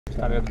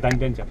बिस्तारै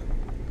दाइन्छ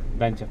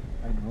दाइन्छ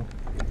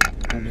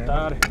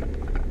बिस्तारै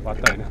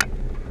भत्ता होइन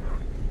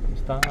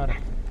बिस्तारै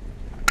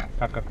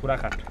काट काट पुरा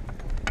काट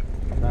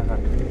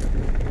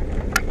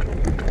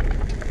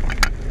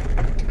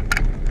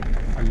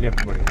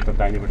लेफ्टबाट त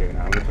दाहिनेबाट होइन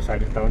हाम्रो त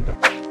साइड यता हो नि त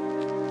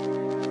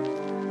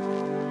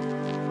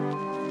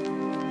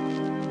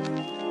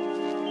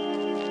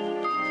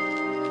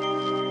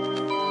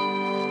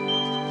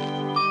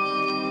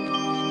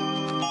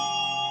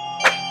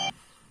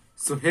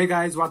So hey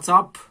guys, what's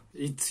up?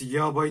 It's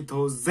your boy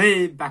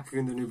Dhozey back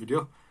in the new video.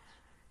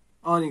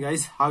 अनि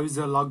guys, how is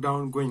the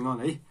lockdown going on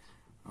है?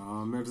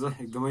 मेरो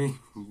चाहिँ एकदमै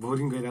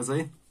बोरिङ गइरहेछ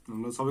है.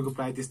 हाम्रो सबैको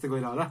प्राय त्यस्तै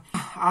गइरहेको होला.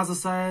 आज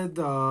सायद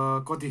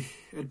कति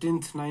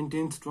 18th,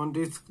 19th,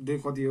 20th डे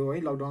कति हो है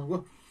लकडाउनको.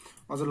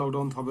 अझ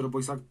लकडाउन थपेर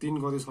वैशाख 3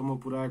 गतेसम्म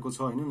पुर्याएको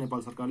छ हैन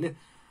नेपाल सरकारले.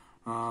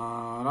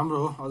 राम्रो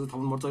हो अझ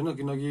थप्नुपर्छ हैन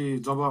किनकि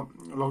जब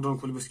लकडाउन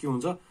खोलेपछि के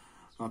हुन्छ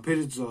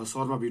फेरि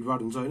शहरमा भिडभाड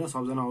हुन्छ हैन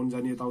सबजना आउन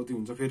जाने यताउति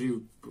हुन्छ फेरि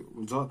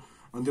हुन्छ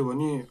अनि त्यो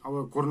भने अब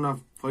कोरोना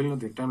फैलिन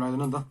धेरै टाइम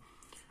लाग्दैन नि त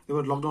त्यही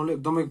भएर लकडाउनले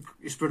एकदमै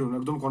स्प्रेड हुन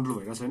एकदम कन्ट्रोल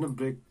भइरहेछ हैन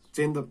ब्रेक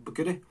चेन द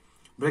के रे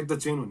ब्रेक द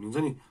चेन भन्ने हुन्छ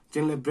नि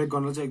चेनलाई ब्रेक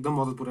गर्न चाहिँ एकदम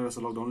मद्दत पुर्याइरहेछ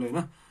लकडाउनले हैन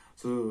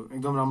सो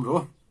एकदम राम्रो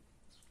हो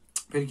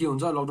फेरि के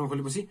हुन्छ लकडाउन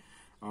खोलेपछि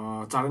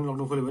चाँडै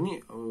लकडाउन खोल्यो भने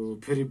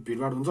फेरि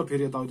भिडभाड हुन्छ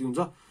फेरि यताउति हुन्छ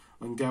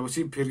अनि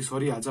त्यसपछि फेरि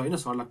सरिहाल्छ हैन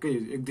सर्लाक्कै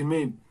एक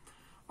दिनमै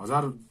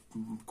 1000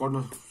 कट्न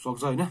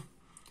सक्छ हैन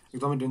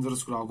एकदमै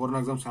डेन्जरस कुरा हो कोरोना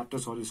एक्जाम स्याटै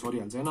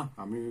सरिहाल्छ हैन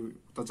हामी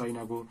त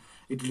चाइनाको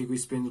इटलीको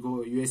स्पेनको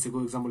युएसए को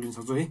एक्जाम्पल लिन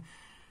सक्छौँ है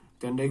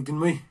त्यहाँनिर एक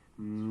दिनमै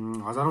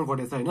हजारौं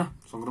कटेछ हैन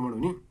संक्रमण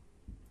हुने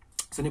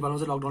सो नेपालमा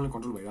चाहिँ लकडाउनले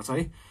कन्ट्रोल भइरहेछ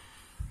है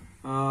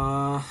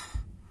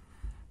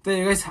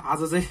त्यही गाइस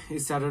आज चाहिँ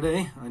स्याटरडे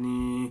है अनि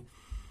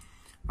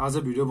आज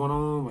भिडियो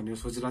बनाऊ भनेर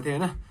सोचिरहेको थिएँ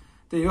हैन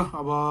त्यही हो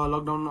अब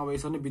लकडाउन अब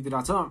यसरी नै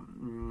बितिरहेछ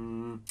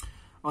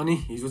अनि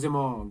हिजो चाहिँ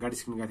म गाडी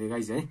सिक्न गएको थिएँ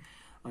गाइस है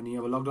अनि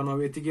अब लकडाउन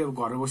अब यतिकै अब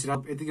घरमा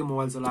बसिरहेको यतिकै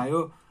मोबाइल चलायो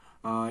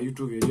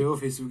युट्युब हेर्यो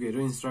फेसबुक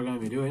हेर्यो इन्स्टाग्राम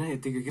हेर्यो हैन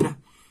यतिकै किन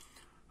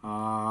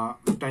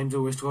टाइम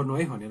चाहिँ वेस्ट गर्नु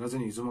है भनेर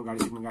चाहिँ हिजो म गाडी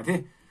सिक्न गएको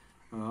थिएँ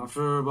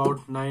आफ्टर अबाउट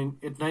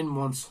 8-9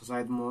 मन्थ्स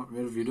सायद म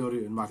मेरो भिडियोहरू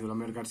हेर्नु भएको थियो होला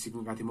मेरो गाडी सिक्न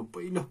गएको थिएँ म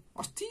पहिलो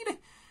अस्ति नै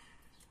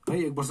है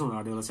 1 वर्ष हुन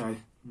आँट्यो होला सायद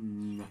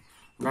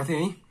गएको थिएँ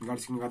है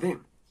गाडी सिक्न गएको थिएँ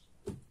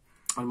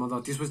अनि म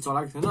त त्यसपछि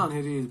चलाएको थिएन अनि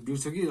फेरि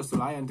बिर्छ कि जस्तो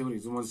लाग्यो अनि त्यही भएर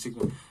हिजो म सिक्न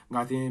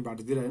गएको थिएँ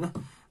बाटोतिर होइन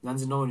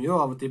जान्छ नहुने हो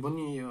अब त्यही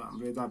पनि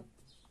हाम्रो यता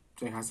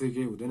चाहिँ खासै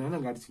केही हुँदैन हैन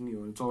गाडी सिक्ने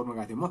हो भने चौरमा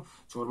गएको थिएँ म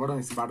चौरबाट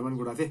यसो बाटोमा पनि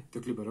गएको थिएँ त्यो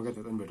क्लिपहरू गएको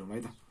थिएँ अनि भेटौँ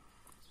है त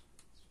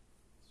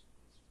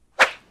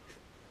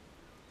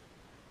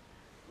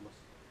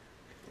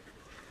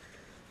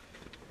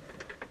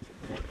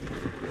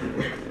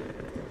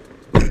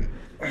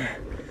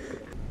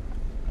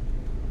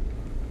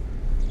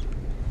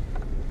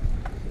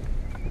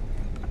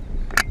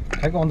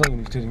ठ्याक्क अन्त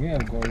हुने स्टेरिङ है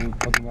गरी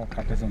कतिमा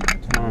काटेछ भने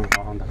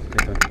अन्त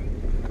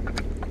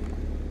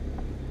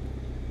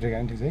ब्रेक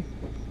हान्थ्यो चाहिँ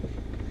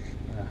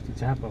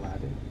झाप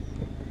भएको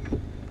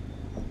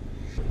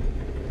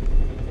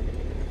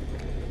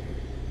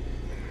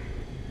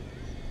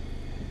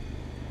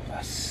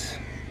बस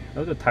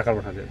अब त्यो थाका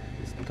उठाउँथ्यो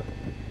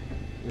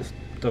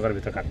यस्तो गरेर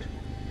भित्र काट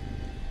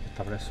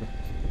तपाईँ यसो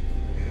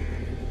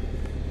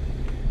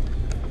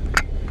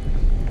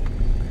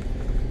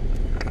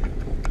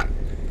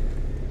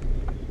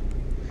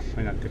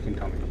होइन त्यो किन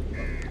ठाउँमा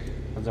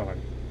अझ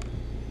अगाडि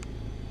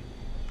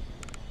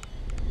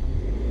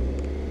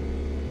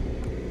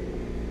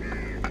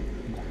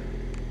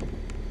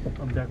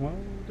ब्यागमा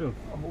त्यो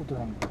अब उता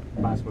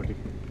बाँसपट्टि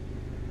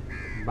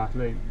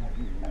बाँसलाई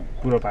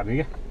पुरो पार्ने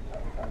क्या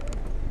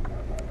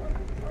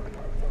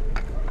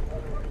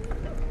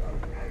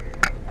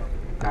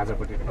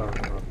घाँचापट्टि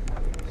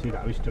सिधा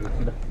स्टोर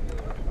सिधा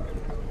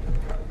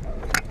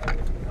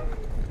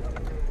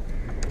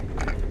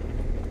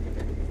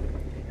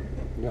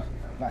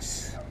बस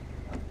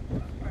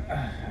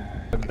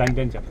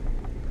दाइन्छ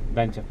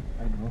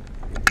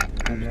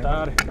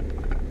बिस्तारै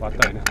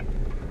भत्ता होइन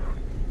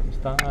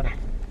बिस्तारै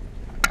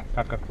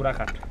काट काट पुरा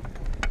काट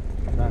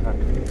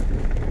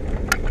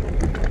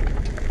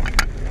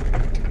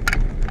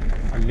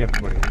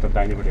लेफ्टबाट त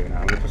दाहिनेबाट होइन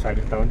हाम्रो त साइड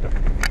यता हो नि त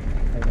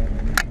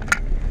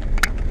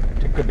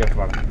ठिक्कै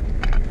लेफ्टबाट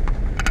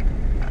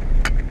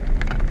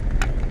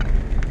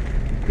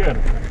के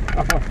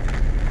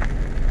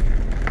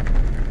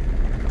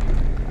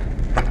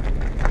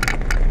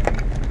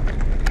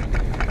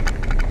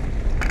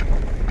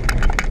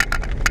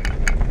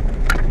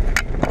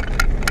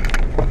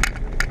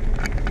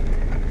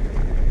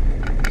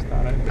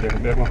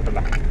ब्रेक मा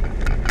होला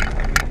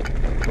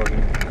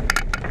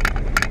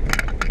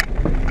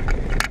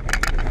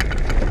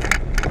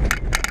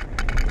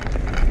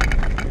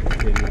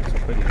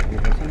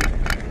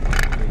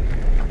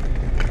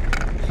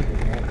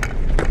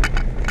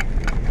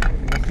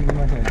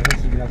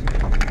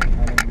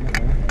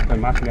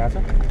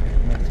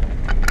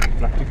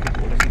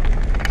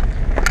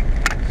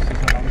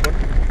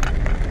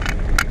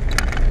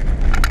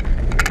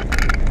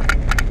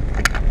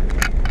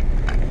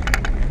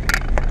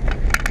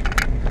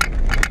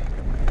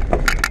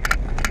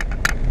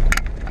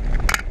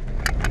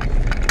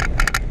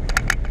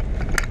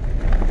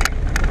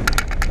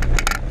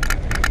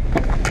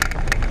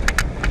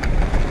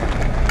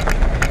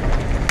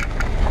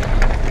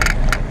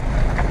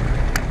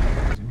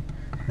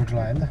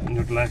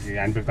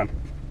ह्यान्ड ब्रेक तान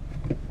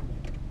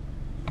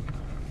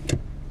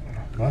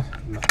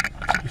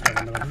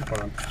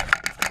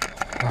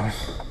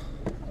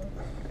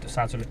त्यो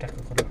साँचोले ट्याक्क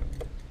गऱ्यो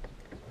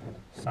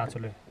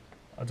साँचोले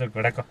अझ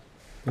घडाक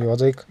यो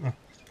अझै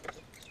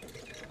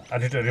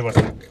रिभर्स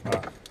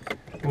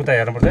उता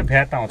हेर्नुपर्छ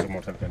फ्याट आउँछ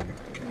मोटरसाइकल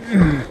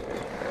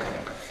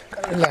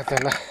ल त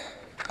ल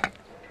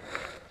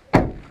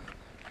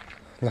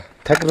ल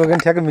ठ्याक्क रोक्यो नि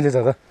ठ्याक्क मिलेछ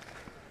त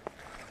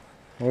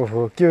ओहो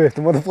के हो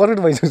यस्तो म त परेड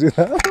भइसक्छु त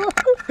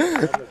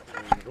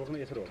रोक्नु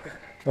यसो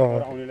अँ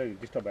आउनेलाई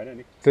डिस्टर्ब भएन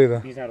नि त्यही त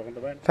बिचमा रोक्नु त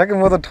भएन ठ्याक्कै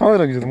म त ठाउँमै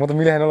रोकिछु म त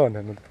मिलाएन ल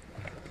भनेर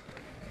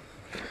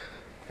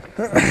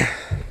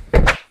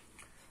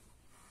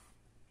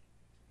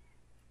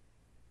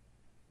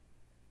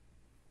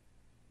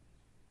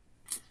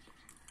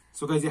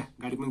सो गाइज या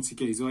गाडी पनि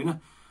सिकेँ हिजो होइन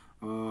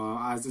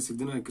आज चाहिँ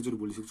सिक्दैन एकैचोटि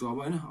भोलि सिक्छु अब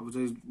होइन अब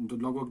चाहिँ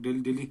लगभग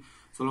डेली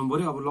चलाउनु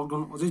पऱ्यो अब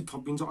लकडाउन अझै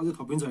थपिन्छ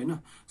होइन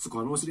सो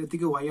घरमा बसेर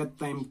यतिकै वायात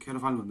टाइम खेर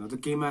फाल्नुभन्दा त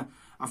केहीमा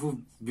आफू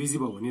बिजी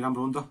भयो भने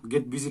राम्रो हो नि त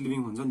गेट बिजी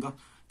लिभिङ भन्छ नि त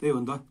त्यही हो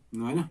नि त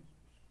होइन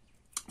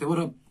त्यही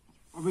भएर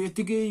अब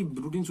यतिकै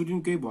रुटिन सुटिन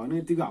केही भएन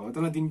यतिकै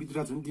हावाताला दिन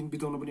बितिरहेको छ भने दिन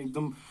बिताउन पनि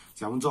एकदम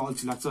झ्याउन्छ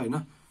अल्छी लाग्छ होइन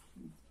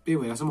त्यही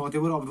भएर चाहिँ म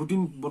त्यही भएर अब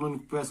रुटिन बनाउने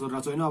प्रयास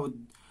गरिरहेको छु होइन अब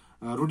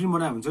रुटिन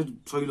बनायो भने चाहिँ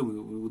सजिलो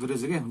हुँदो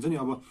रहेछ क्या हुन्छ नि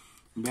अब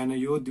बिहान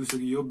यो दिउँसो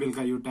यो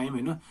बेलुका यो टाइम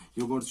होइन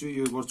यो गर्छु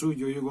यो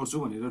गर्छु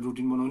भनेर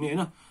रुटिन बनाउने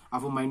होइन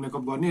आफू माइन्ड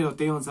मेकअप गर्ने र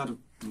त्यही अनुसार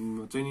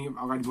चाहिँ नि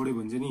अगाडि बढ्यो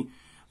भने चाहिँ नि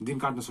दिन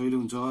काट्न सजिलो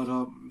हुन्छ र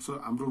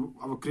हाम्रो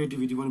अब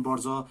क्रिएटिभिटी पनि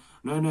बढ्छ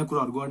नयाँ नयाँ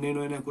कुराहरू गर्ने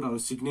नयाँ नयाँ कुराहरू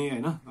सिक्ने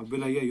होइन अब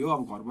बेला यही हो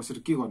अब घर बसेर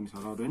के गर्ने छ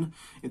र होइन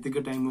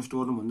यतिकै टाइम वेस्ट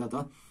गर्नुभन्दा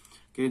त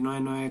केही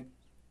नयाँ नयाँ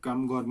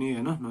काम गर्ने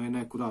होइन नयाँ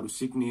नयाँ कुराहरू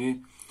सिक्ने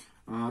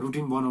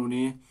रुटिन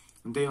बनाउने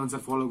त्यही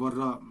अनुसार फलो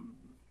गरेर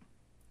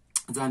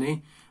जाने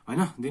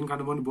होइन दिन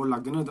काट्नु पनि बोर्ड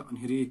लाग्दैन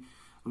अनिखेरि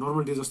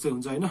नर्मल डे जस्तै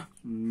हुन्छ होइन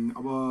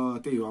अब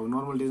त्यही हो अब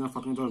नर्मल डेजमा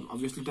फर्क्नु त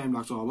अभियसली टाइम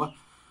लाग्छ अब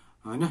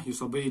होइन यो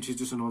सबै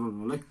सिचुएसन नर्मल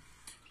हुनलाई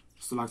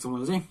जस्तो लाग्छ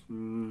मलाई चाहिँ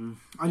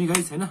अनि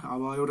गाइस होइन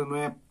अब एउटा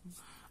नयाँ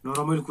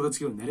नरमाइलो कुरा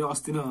चाहिँ के भन्दाखेरि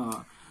अस्ति न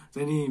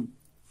चाहिँ नि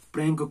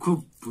प्र्याङ्कको खुब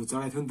भुत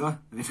चढाएको थियो नि त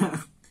होइन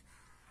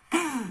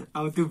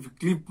अब त्यो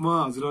क्लिप म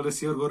हजुरहरूलाई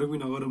सेयर गरौँ कि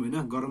नगरौँ होइन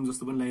गरौँ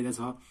जस्तो पनि लागिरहेछ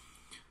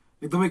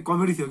एकदमै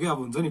कमेडी थियो क्या अब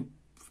हुन्छ नि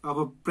अब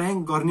प्र्याङ्क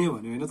गर्ने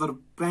भन्यो होइन तर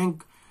प्र्याङ्क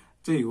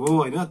चाहिँ हो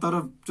होइन तर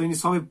चाहिँ नि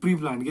सबै प्रि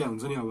प्लान क्या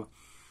हुन्छ नि अब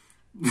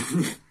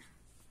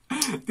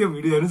त्यो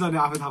भिडियो हेर्नु चाहिँ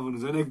आफै थाहा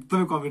पाउनुहुन्छ होइन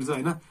एकदमै कमेडी छ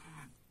होइन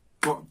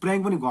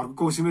प्र्याङ्क पनि घरको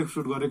कौसीमै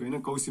सुट गरेको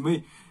होइन कौसीमै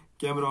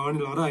क्यामेरा अगाडि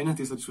लएर होइन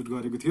त्यसरी सुट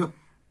गरेको थियो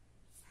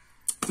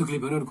त्यो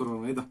क्लिप हेर्नु कुरो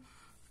है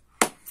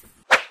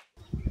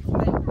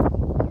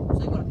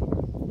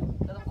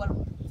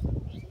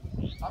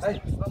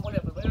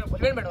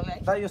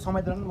त यो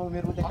समय म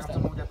मेरो उता काम छ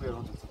म उता पुगेर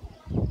आउँछु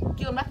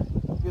के गर्नु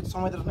यो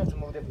समय नै छ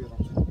म उता पुगेर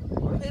आउँछु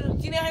फेरि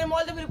चिने खाने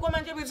मैले त फेरि को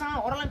मान्छे फेरिसँग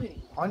हराला फेरि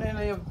होइन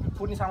यो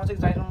फुट्ने सामान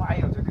चाहिँ जाइरमा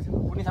आइहाल्छ एकछिन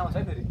फुट्ने सामान छ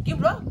है फेरि के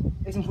ब्रो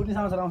एकछिन फुट्ने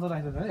सामान आउँछ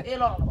राइन्छ है ए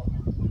ल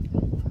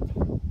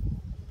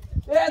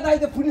ए दाइ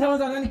त्यो फुट्ने सामान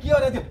जाने के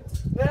अरे त्यो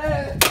ए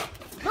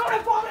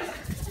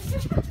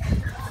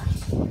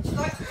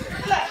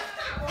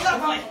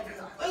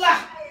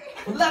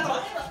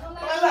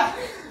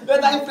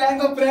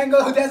प्र्याङ्क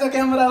त्यहाँ छ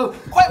क्यामेरा हो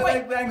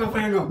प्र्याङ्क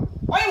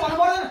भन्नु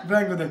पर्दैन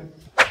प्र्याङ्क त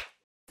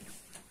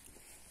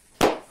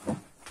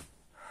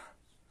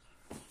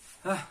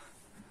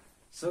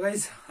सो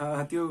गाइस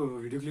त्यो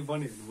भिडियो क्लिप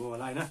पनि हेर्नुभयो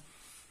होला होइन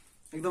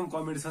एकदम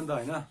कमेडी छ नि त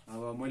होइन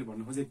अब मैले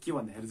भन्नु खोजेँ के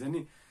भन्दाखेरि चाहिँ नि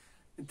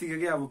यत्तिकै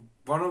के अब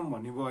बनाऊँ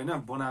भन्ने भयो होइन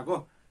बनाएको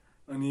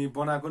अनि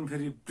बनाएको पनि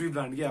फेरि प्रि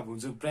प्लान के अब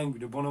हुन्छ प्र्याङ्क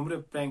भिडियो बनाउँ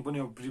र प्र्याङ्क पनि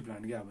अब प्रि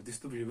प्लान के अब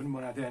त्यस्तो भिडियो पनि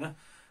बनाएको थियो होइन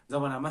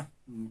जमानामा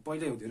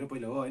पहिल्यै हो धेरै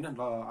पहिला हो होइन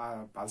ल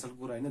हालसालको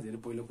कुरा होइन धेरै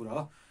पहिलो कुरा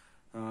हो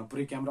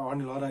पुरै क्यामेरा अन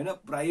लगाएर होइन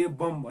पुरै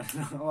बम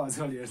भनेर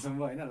हजुरले हेर्छौँ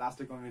होइन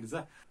लास्टै कमेडी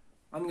छ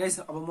अनि गाइस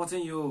अब म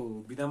चाहिँ यो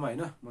विधामा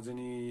होइन म चाहिँ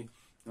नि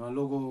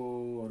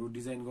लोगोहरू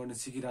डिजाइन गर्ने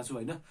सिकिरहेको छु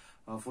होइन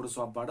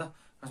फोटोसपबाट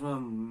खासमा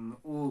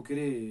ऊ के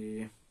अरे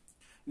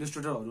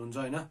इलिस्ट्रेटरहरू हुन्छ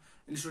होइन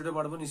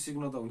इलिस्ट्रेटरबाट पनि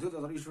सिक्न त हुन्थ्यो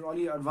तर इलिस्ट्रेटर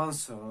अलि एडभान्स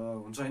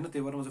हुन्छ होइन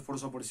त्यही भएर म चाहिँ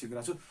फोटोसपबाट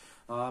सिकिरहेको छु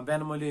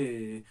बिहान मैले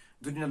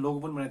 2-3 लोगो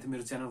पनि बनाएको थिएँ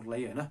मेरो च्यानलको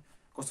लागि होइन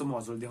कस्तो म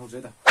हजुरले देखाउँछु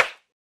है त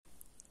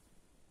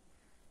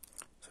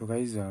सो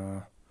गाइज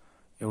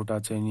एउटा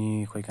चाहिँ नि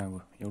खोइ कहाँ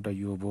गयो एउटा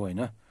यो भयो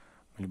होइन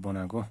मैले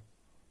बनाएको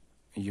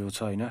यो छ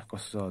होइन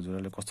कस्तो छ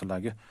हजुरहरूले कस्तो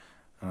लाग्यो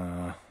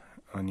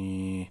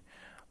अनि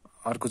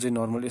अर्को चाहिँ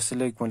नर्मल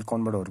यसैलाई मैले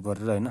कन्भर्टहरू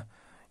गरेर होइन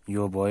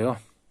यो भयो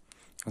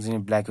चाहिँ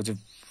ब्ल्याकको चाहिँ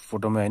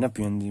फोटोमा होइन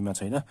पिएनजीमा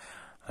छैन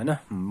होइन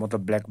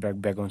मतलब ब्ल्याक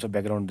ब्याकग्राउन्ड छ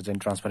ब्याकग्राउन्ड चाहिँ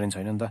ट्रान्सपरेन्ट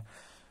छैन नि त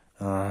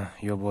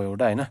यो भयो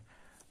एउटा होइन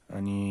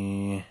अनि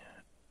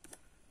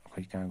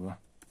खोइ कहाँ गयो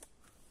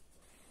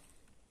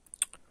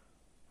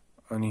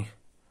अनि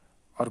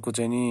अर्को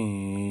चाहिँ नि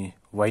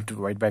वाइट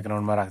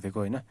ब्याकग्राउन्डमा राखिदिएको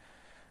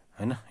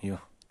होइन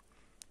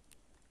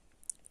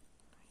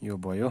यो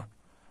भयो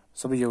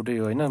सबै एउटै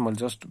हो होइन मैले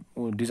जस्ट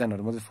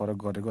डिजाइनहरू मात्रै फरक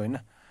गरेको होइन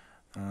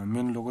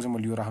मेन लोगो चाहिँ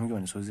मैले यो राखौँ कि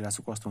भनेर सोचिरहेको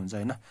छु कस्तो हुन्छ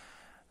होइन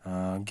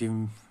गिभ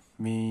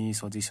मी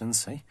सजेसन्स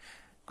है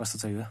कस्तो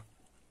छ यो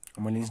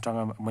मैले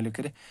इन्स्टाग्राम मैले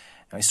के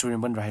अरे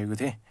स्टोरीमा पनि राखेको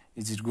थिएँ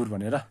इज इट गुड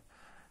भनेर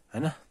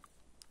होइन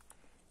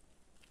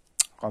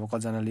अब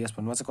कतिजनाले यस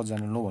भन्नुभएको छ,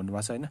 कतिजनाले नो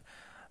भन्नुभएको छ होइन।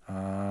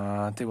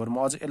 त्यही भएर म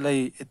अझै यसलाई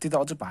यति त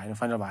अझै भएन,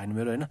 फाइनल भएन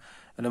मेरो होइन।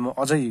 यसलाई म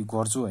अझै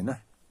गर्छु होइन,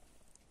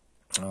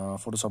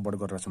 फोटोसपबाट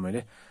गरिरहेको छु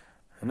मैले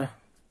होइन,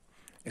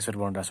 यसरी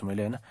बनाइरहेको छु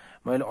मैले होइन।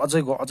 मैले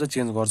अझै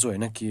चेन्ज गर्छु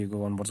होइन, के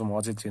गर्नुपर्छ म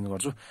अझै चेन्ज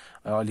गर्छु,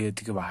 अलि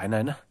यतिको भएन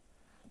होइन।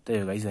 त्यही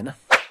हो गाइज होइन।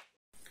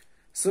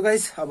 सो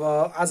गाइज अब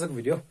आजको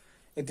भिडियो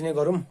यति नै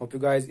गरौँ। Hope you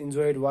guys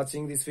enjoyed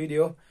watching this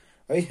video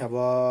है। अब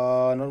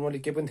नर्मली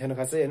केही पनि थिएन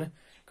खासै होइन,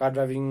 कार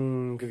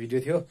ड्राइभिङको भिडियो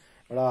थियो,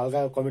 एउटा हल्का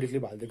कमेडी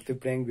क्लिप हालिदिएको थियो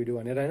प्र्याङ्क भिडियो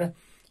भनेर होइन,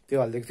 त्यो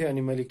हालिदिएको थियो।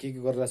 अनि मैले के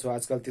गरिरहेको छु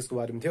आजकल त्यसको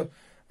बारेमा थियो,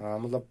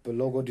 मतलब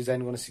लोगो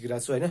डिजाइन गर्न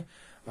सिकिरहेको छु होइन।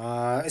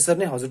 यसरी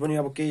नै हजुर पनि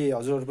अब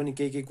हजुरहरू पनि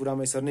केही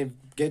कुरामा यसरी नै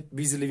गेट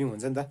बिजी लिभिङ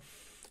हुन्छ नि त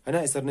होइन,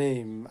 यसरी नै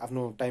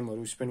आफ्नो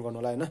टाइमहरू स्पेन्ड गर्नु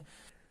होला होइन।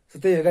 सो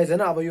त्यही हो गाइज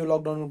होइन। अब यो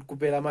लकडाउनको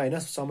बेलामा होइन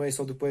समय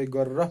सदुपयोग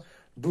गरेर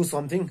do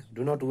something,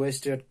 do not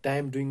West your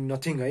time doing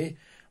nothing है।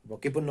 अब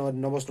केही पनि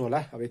नबस्नु होला,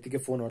 अब यतिकै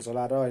फोनहरू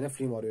चलाएर होइन,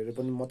 फिल्महरू हेरेर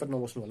पनि मात्र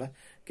नबस्नु होला,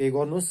 केही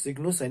गर्नुहोस्,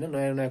 सिक्नुहोस् होइन,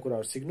 नयाँ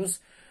कुराहरू सिक्नुहोस्।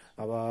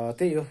 अब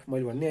त्यही हो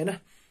मैले भन्ने होइन।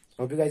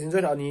 Hope you guys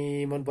enjoy.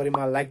 अनि मन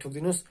परेमा लाइक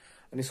ठोकिदिनुहोस्,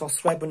 अनि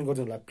सब्सक्राइब पनि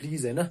गरिदिनु होला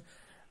प्लिज होइन।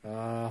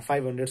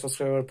 500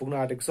 सब्सक्राइबर पुग्न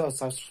आँटेको छ,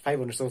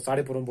 500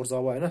 चाँडै पुऱ्याउनु पर्छ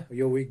अब होइन,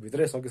 यो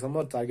विकभित्रै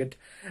सकेसम्म टार्गेट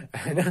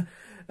होइन।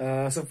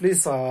 सो प्लिज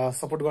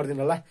सपोर्ट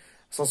गरिदिनु होला,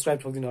 सब्सक्राइब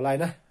ठोकिदिनु होला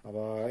होइन। अब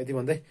यति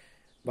भन्दै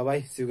by by,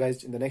 C you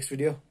guys in the next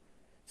video,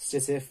 stay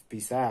safe,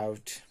 piece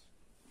out.